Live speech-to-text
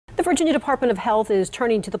The Virginia Department of Health is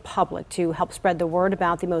turning to the public to help spread the word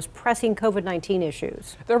about the most pressing COVID-19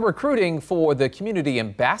 issues. They're recruiting for the Community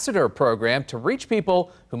Ambassador program to reach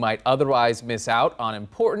people who might otherwise miss out on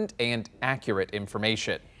important and accurate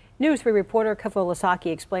information. News 3 reporter Kafo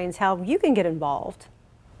Lasaki explains how you can get involved.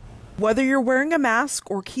 Whether you're wearing a mask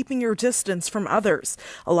or keeping your distance from others,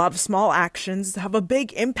 a lot of small actions have a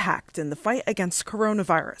big impact in the fight against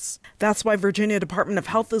coronavirus. That's why Virginia Department of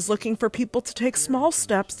Health is looking for people to take small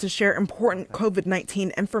steps to share important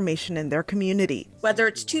COVID-19 information in their community. Whether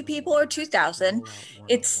it's 2 people or 2,000,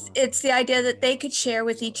 it's the idea that they could share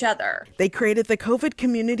with each other. They created the COVID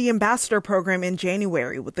Community Ambassador program in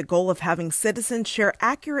January with the goal of having citizens share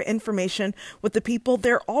accurate information with the people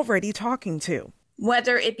they're already talking to.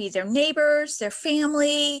 Whether it be their neighbors, their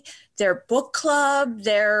family, their book club,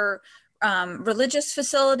 their religious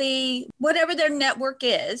facility, whatever their network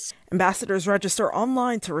is. Ambassadors register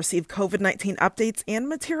online to receive COVID-19 updates and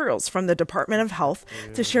materials from the Department of Health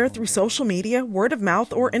to share through social media, word of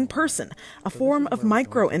mouth, or in person, a form of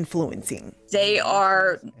micro-influencing. They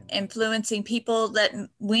are influencing people that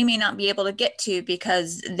we may not be able to get to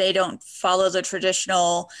because they don't follow the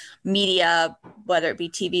traditional media, whether it be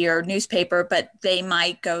TV or newspaper, but they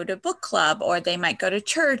might go to book club or they might go to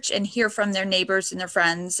church and hear from their neighbors and their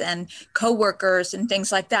friends and co-workers and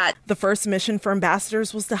things like that. The first mission for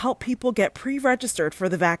ambassadors was to help people get pre-registered for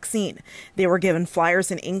the vaccine. They were given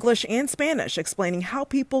flyers in English and Spanish explaining how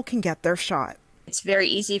people can get their shot. It's very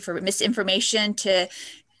easy for misinformation to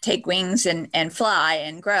take wings and fly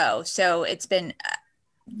and grow. So it's been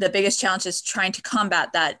the biggest challenge is trying to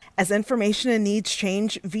combat that. As information and needs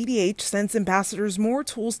change, VDH sends ambassadors more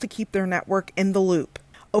tools to keep their network in the loop.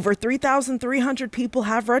 Over 3,300 people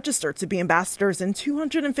have registered to be ambassadors in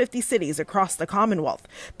 250 cities across the Commonwealth,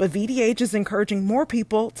 but VDH is encouraging more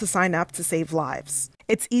people to sign up to save lives.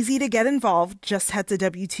 It's easy to get involved. Just head to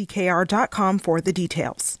WTKR.com for the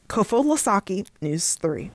details. Kafo Lasaki, News 3.